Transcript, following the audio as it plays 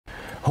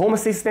Home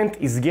Assistant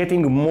is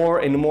getting more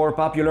and more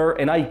popular,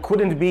 and I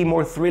couldn't be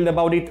more thrilled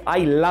about it. I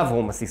love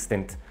Home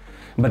Assistant.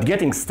 But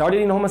getting started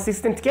in Home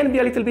Assistant can be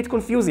a little bit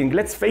confusing.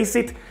 Let's face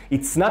it,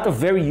 it's not a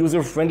very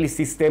user-friendly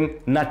system,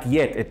 not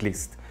yet at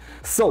least.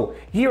 So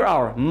here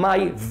are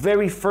my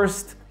very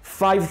first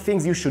 5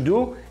 things you should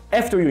do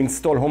after you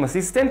install Home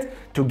Assistant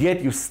to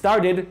get you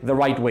started the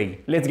right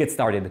way. Let's get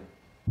started.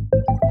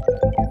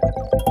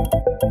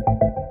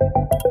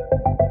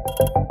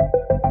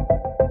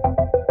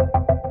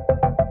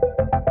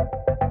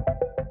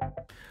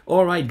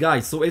 Alright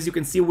guys, so as you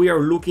can see, we are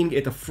looking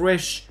at a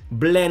fresh,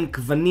 blank,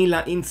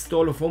 vanilla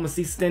install of Home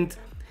Assistant.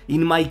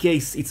 In my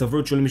case, it's a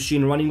virtual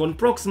machine running on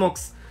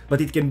Proxmox,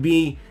 but it can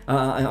be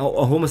a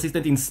Home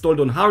Assistant installed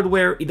on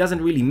hardware. It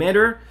doesn't really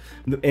matter.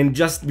 And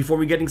just before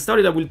we getting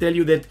started, I will tell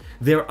you that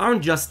there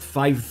aren't just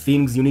 5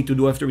 things you need to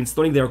do after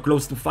installing. There are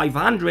close to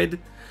 500.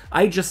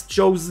 I just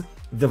chose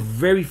the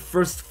very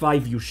first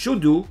 5 you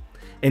should do.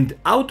 And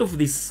out of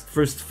these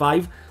first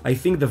 5, I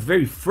think the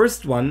very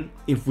first one,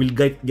 if we'll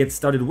get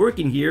started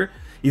working here,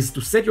 is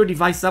to set your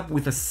device up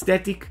with a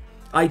static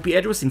IP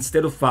address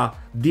instead of a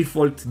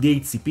default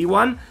DHCP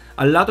one.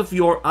 A lot of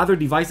your other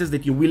devices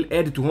that you will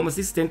add to Home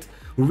Assistant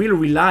will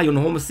rely on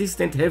Home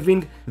Assistant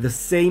having the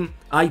same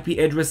IP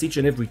address each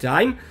and every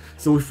time.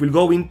 So if we'll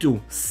go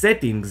into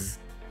Settings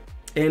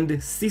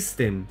and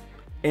System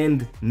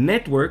and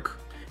Network,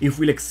 if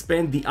we'll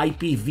expand the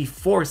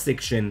IPv4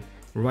 section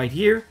right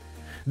here,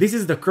 these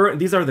are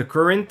the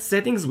current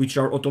settings, which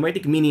are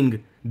automatic,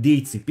 meaning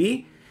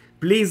DHCP.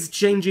 Please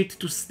change it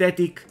to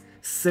static.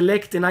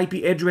 Select an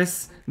IP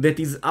address that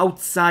is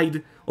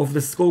outside of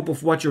the scope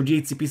of what your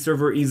DHCP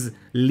server is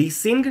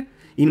leasing.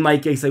 In my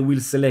case, I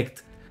will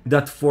select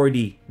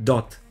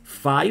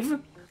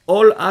 .40.5.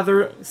 All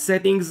other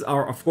settings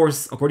are, of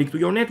course, according to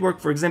your network.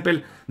 For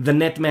example, the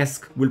net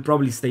mask will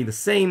probably stay the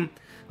same.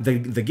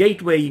 The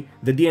gateway,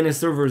 the DNS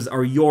servers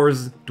are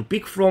yours to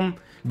pick from,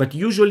 but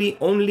usually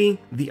only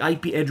the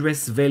IP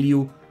address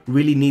value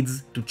really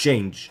needs to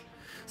change.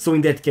 So in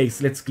that case,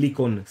 let's click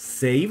on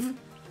Save.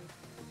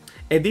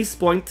 At this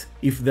point,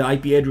 if the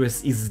IP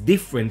address is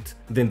different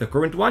than the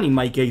current one, in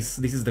my case,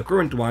 this is the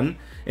current one,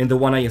 and the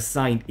one I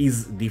assigned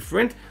is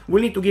different,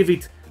 we'll need to give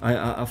it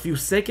a few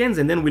seconds,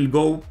 and then we'll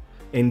go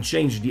and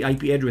change the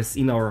IP address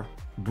in our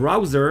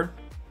browser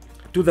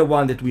to the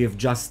one that we have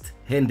just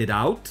handed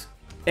out,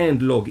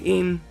 and log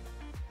in.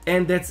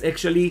 And that's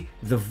actually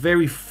the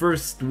very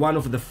first one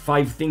of the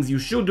 5 things you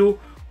should do,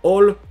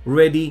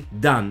 already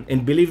done.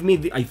 And believe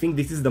me, I think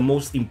this is the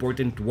most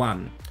important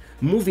one.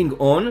 Moving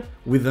on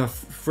with the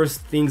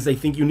first things I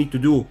think you need to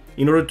do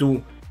in order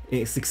to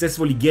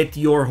successfully get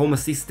your Home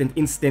Assistant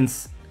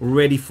instance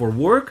ready for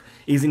work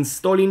is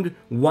installing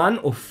one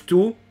of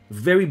 2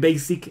 very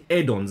basic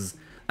add-ons.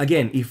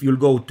 Again, if you'll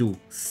go to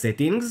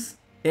Settings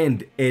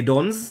and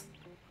Add-ons,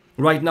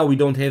 right now we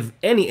don't have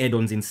any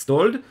add-ons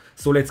installed,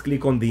 so let's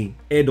click on the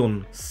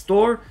add-on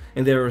store,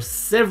 and there are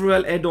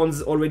several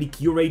add-ons already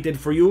curated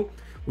for you.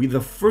 With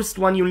the first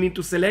one you'll need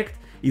to select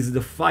is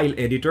the file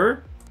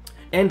editor,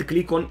 and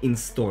click on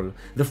install.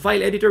 The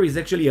file editor is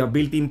actually a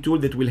built-in tool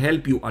that will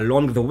help you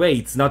along the way.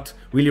 It's not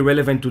really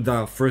relevant to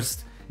the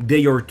first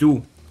day or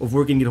 2 of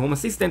working in Home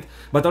Assistant,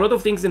 but a lot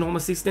of things in Home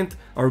Assistant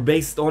are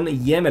based on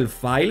YAML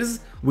files,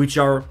 which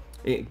are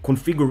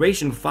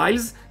configuration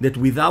files that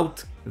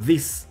without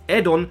this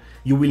add-on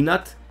you will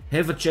not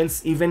have a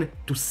chance even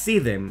to see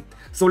them.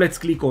 So let's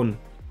click on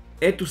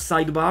Add to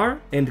Sidebar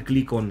and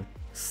click on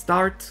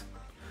Start.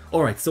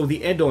 Alright, so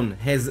the add-on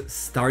has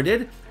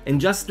started,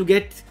 and just to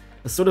get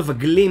a sort of a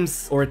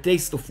glimpse or a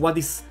taste of what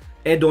this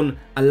add-on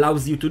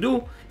allows you to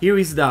do, here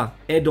is the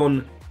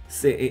add-on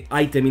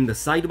item in the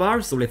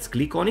sidebar, so let's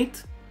click on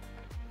it.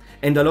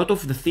 And a lot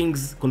of the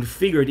things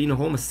configured in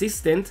Home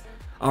Assistant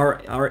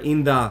are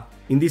in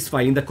this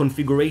file, in the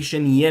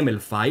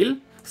configuration.yaml file.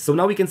 So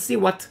now we can see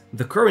what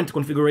the current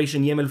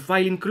configuration.yaml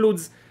file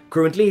includes.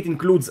 Currently it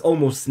includes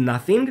almost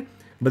nothing,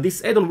 but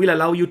this add-on will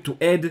allow you to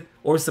add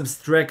or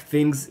subtract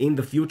things in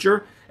the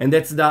future, and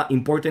that's the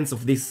importance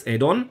of this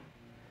add-on.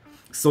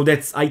 So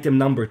that's item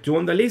number 2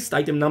 on the list.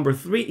 Item number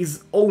 3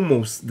 is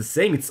almost the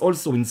same. It's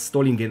also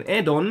installing an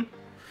add-on,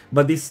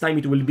 but this time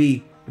it will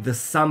be the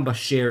Samba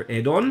Share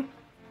add-on.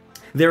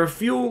 There are a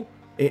few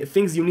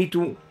things you need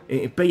to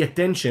pay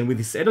attention with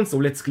this add-on, so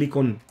let's click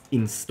on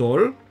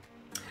Install.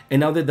 And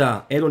now that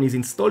the add-on is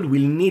installed,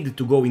 we'll need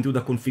to go into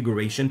the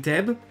Configuration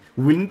tab.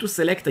 We'll need to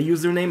select a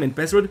username and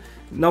password.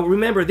 Now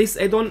remember, this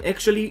add-on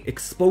actually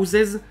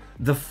exposes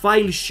the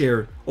file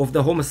share of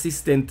the Home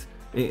Assistant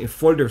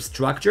folder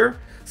structure.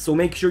 So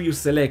make sure you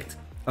select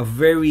a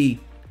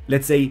very,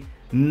 let's say,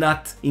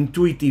 not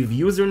intuitive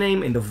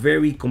username and a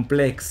very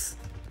complex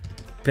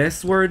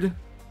password.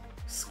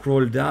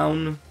 Scroll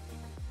down,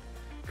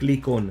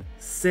 click on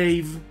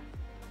Save.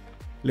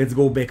 Let's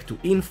go back to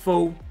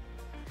Info.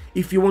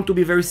 If you want to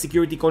be very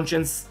security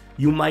conscious,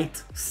 you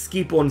might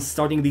skip on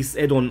starting this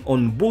add-on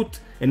on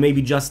boot and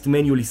maybe just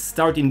manually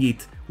starting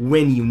it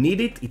when you need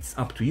it. It's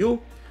up to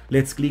you.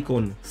 Let's click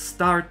on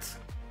Start.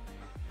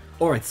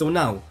 Alright, so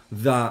now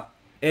the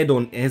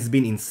add-on has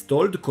been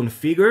installed,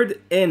 configured,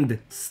 and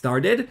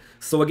started.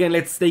 So again,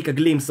 let's take a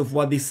glimpse of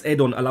what this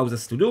add-on allows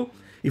us to do.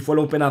 If I'll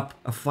open up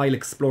a File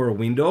Explorer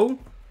window,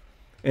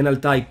 and I'll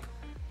type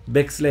 / and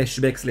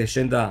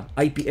the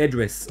IP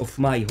address of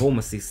my Home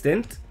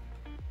Assistant.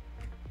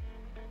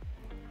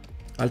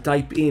 I'll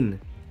type in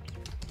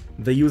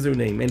the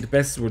username and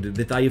password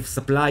that I have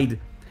supplied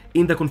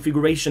in the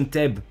configuration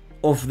tab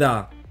of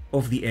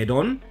the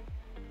add-on.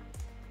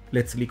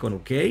 Let's click on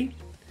OK.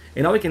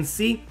 And now I can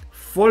see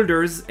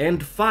folders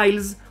and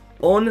files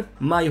on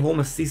my Home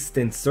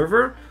Assistant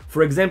server.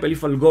 For example,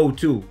 if I'll go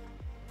to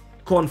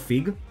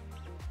config,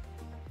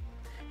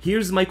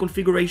 here's my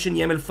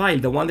configuration.yaml file,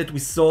 the one that we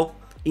saw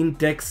in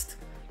text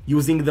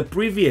using the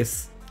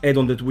previous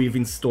add-on that we've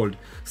installed.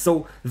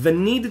 So the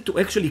need to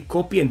actually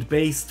copy and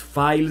paste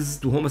files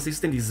to Home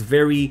Assistant is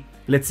very,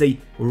 let's say,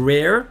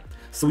 rare.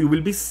 So we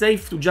will be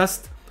safe to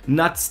just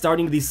not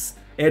starting this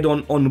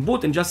add-on on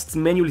boot and just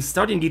manually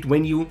starting it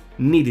when you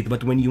need it.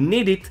 But when you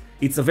need it,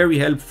 it's a very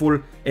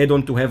helpful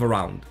add-on to have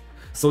around.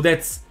 So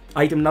that's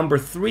item number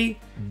 3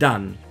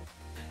 done.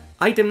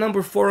 Item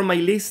number 4 on my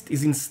list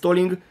is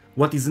installing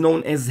what is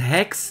known as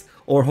HACS,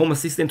 or Home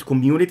Assistant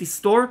Community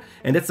Store,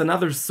 and that's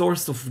another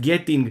source of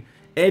getting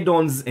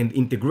add-ons and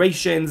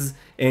integrations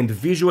and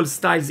visual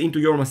styles into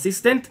your Home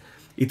Assistant.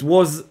 It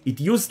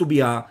used to be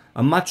a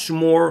much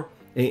more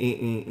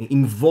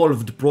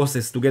involved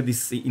process to get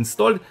this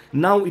installed.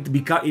 Now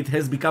it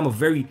has become a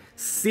very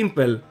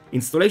simple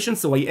installation,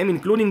 so I am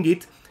including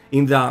it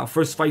in the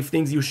first 5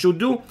 things you should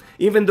do,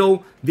 even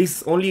though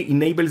this only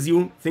enables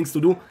you things to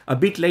do a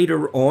bit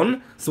later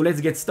on. So let's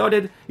get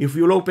started. If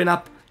you'll open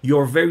up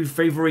your very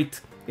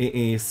favorite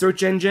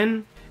search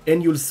engine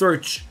and you'll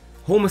search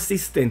Home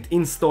Assistant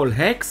install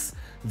HACS,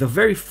 the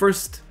very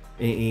first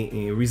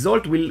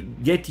result will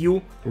get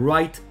you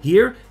right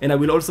here, and I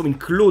will also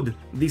include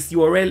this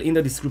URL in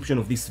the description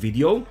of this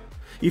video.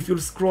 If you'll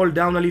scroll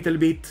down a little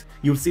bit,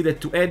 you'll see that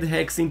to add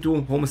HACS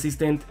into Home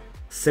Assistant,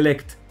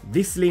 select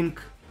this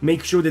link.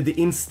 Make sure that the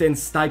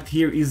instance typed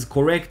here is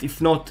correct.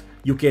 If not,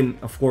 you can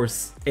of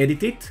course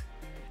edit it,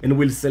 and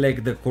we'll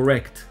select the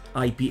correct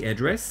IP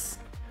address.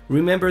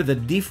 Remember, the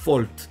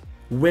default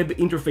web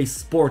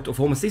interface port of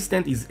Home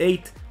Assistant is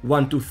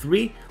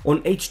 8123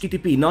 on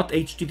HTTP, not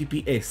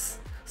HTTPS.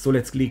 So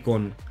let's click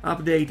on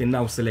Update and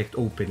now select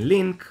Open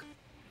Link.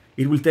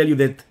 It will tell you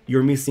that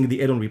you're missing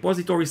the add-on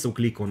repository, so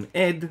click on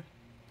Add,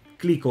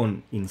 click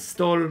on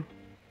Install,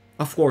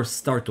 of course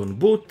start on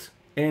boot,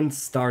 and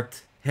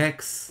start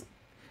HACS.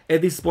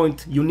 At this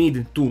point, you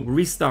need to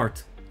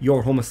restart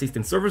your Home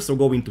Assistant server, so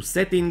go into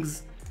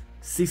Settings,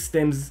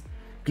 Systems,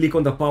 click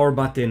on the power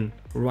button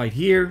right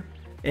here,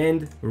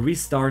 and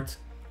restart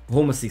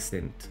Home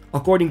Assistant.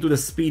 According to the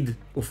speed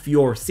of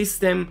your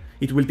system,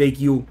 it will take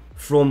you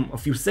from a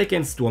few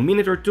seconds to a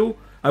minute or two.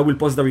 I will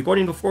pause the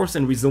recording, of course,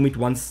 and resume it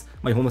once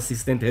my Home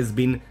Assistant has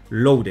been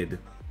loaded.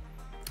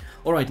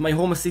 Alright, my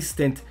Home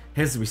Assistant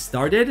has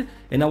restarted,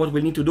 and now what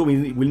we'll need to do,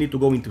 we'll need to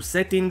go into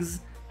Settings,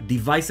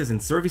 Devices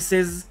and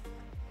Services,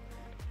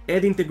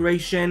 Add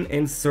Integration,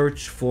 and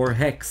search for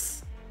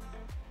HACS.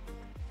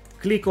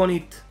 Click on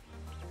it,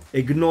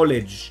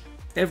 acknowledge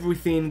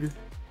everything,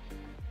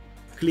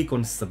 click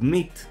on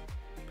Submit,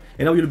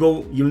 and now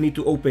you'll need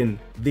to open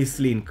this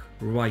link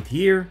right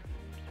here.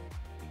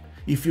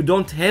 If you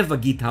don't have a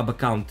GitHub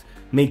account,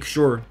 make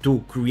sure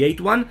to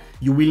create one.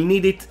 You will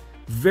need it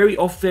very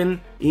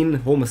often in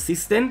Home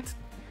Assistant.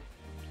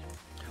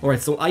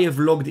 Alright, so I have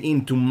logged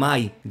into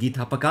my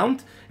GitHub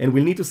account, and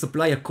we'll need to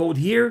supply a code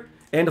here,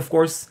 and of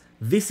course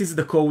this is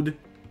the code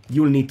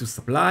you'll need to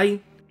supply.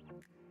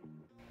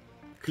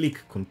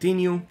 Click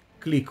Continue,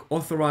 click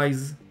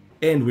Authorize,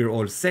 and we're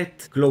all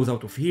set. Close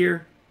out of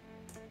here,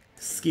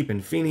 skip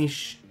and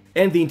finish,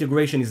 and the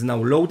integration is now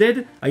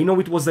loaded. I know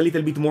it was a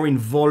little bit more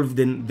involved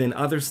than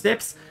other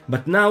steps,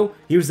 but now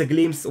here's a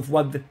glimpse of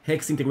what the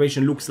HACS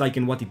integration looks like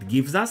and what it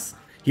gives us.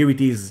 Here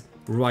it is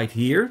right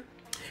here,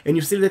 and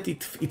you see that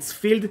it's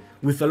filled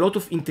with a lot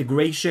of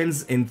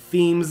integrations and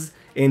themes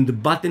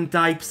and button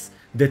types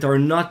that are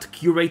not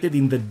curated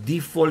in the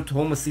default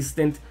Home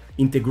Assistant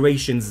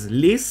integrations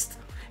list.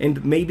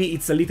 And maybe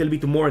it's a little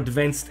bit more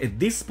advanced at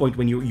this point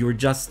when you're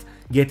just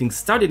getting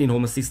started in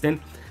Home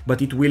Assistant,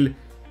 but it will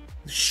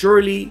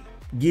surely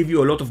give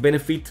you a lot of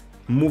benefit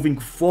moving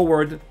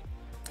forward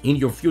in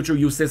your future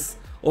uses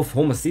of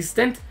Home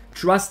Assistant.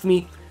 Trust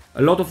me,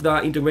 a lot of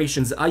the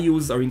integrations I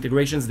use are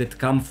integrations that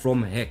come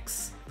from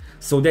HACS.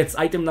 So that's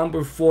item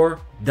number 4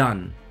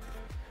 done.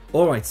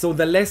 Alright, so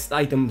the last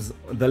item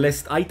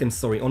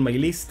on my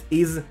list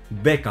is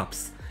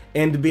backups.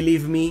 And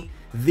believe me,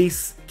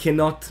 this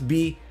cannot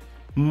be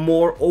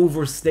more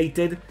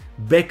overstated.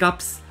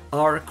 Backups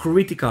are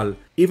critical.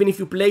 Even if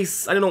you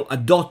place, I don't know, a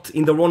dot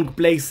in the wrong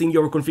place in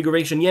your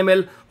configuration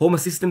YAML, Home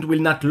Assistant will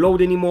not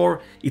load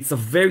anymore. It's a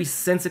very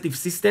sensitive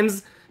system,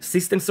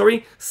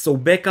 so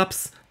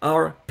backups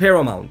are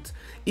paramount.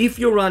 If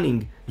you're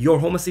running your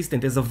Home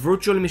Assistant as a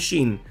virtual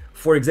machine,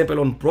 for example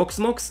on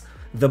Proxmox,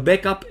 the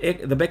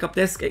backup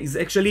task is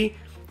actually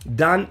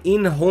done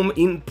in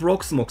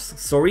Proxmox,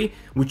 sorry,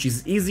 which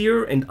is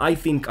easier and I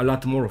think a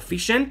lot more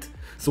efficient.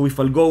 So if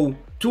I'll go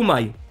to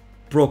my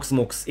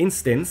Proxmox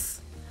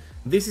instance,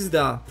 this is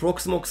the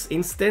Proxmox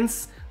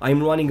instance.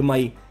 I'm running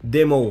my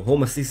demo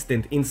Home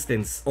Assistant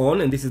instance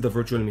on, and this is the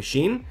virtual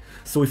machine.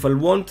 So if I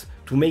want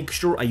to make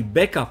sure I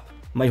backup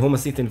my Home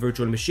Assistant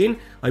virtual machine,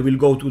 I will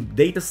go to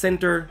Data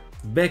Center,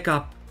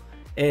 Backup,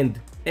 and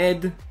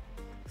Add.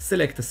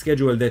 Select a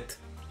schedule that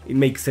it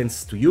makes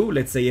sense to you,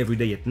 let's say every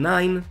day at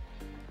 9.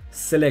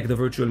 Select the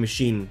virtual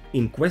machine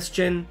in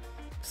question.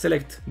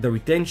 Select the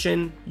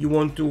retention you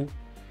want to.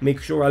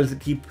 Make sure I'll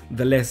keep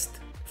the last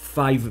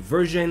 5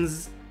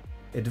 versions.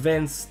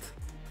 Advanced.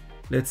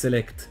 Let's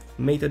select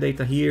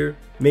metadata here.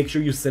 Make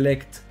sure you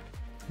select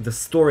the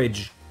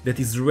storage that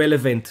is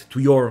relevant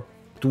to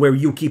where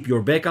you keep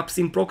your backups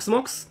in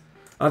Proxmox.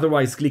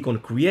 Otherwise, click on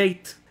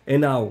Create,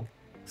 and now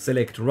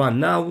select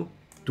Run Now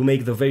to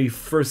make the very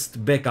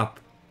first backup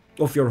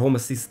of your Home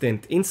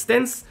Assistant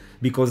instance,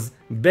 because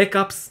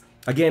backups,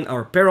 again,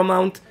 are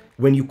paramount.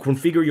 When you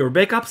configure your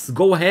backups,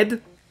 go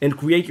ahead and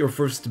create your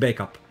first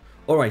backup.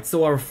 Alright,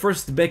 so our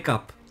first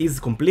backup is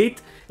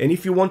complete, and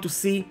if you want to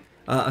see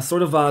a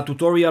sort of a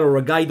tutorial or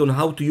a guide on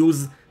how to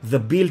use the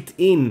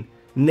built-in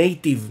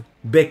native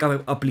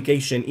backup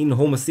application in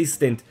Home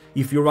Assistant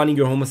if you're running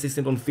your Home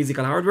Assistant on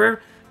physical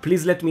hardware,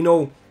 please let me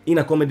know in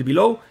a comment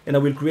below and I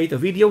will create a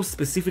video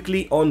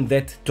specifically on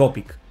that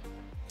topic.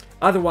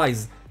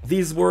 Otherwise,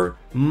 these were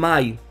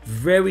my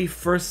very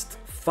first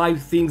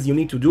 5 things you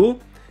need to do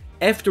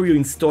after you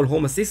install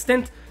Home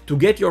Assistant to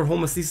get your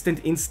Home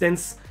Assistant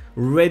instance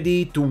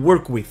ready to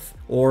work with,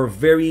 or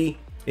very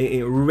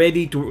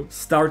ready to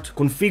start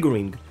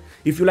configuring.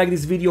 If you like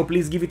this video,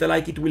 please give it a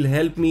like, it will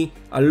help me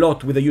a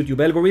lot with the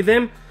YouTube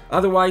algorithm.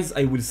 Otherwise,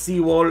 I will see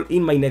you all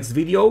in my next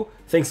video.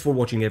 Thanks for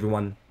watching,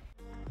 everyone.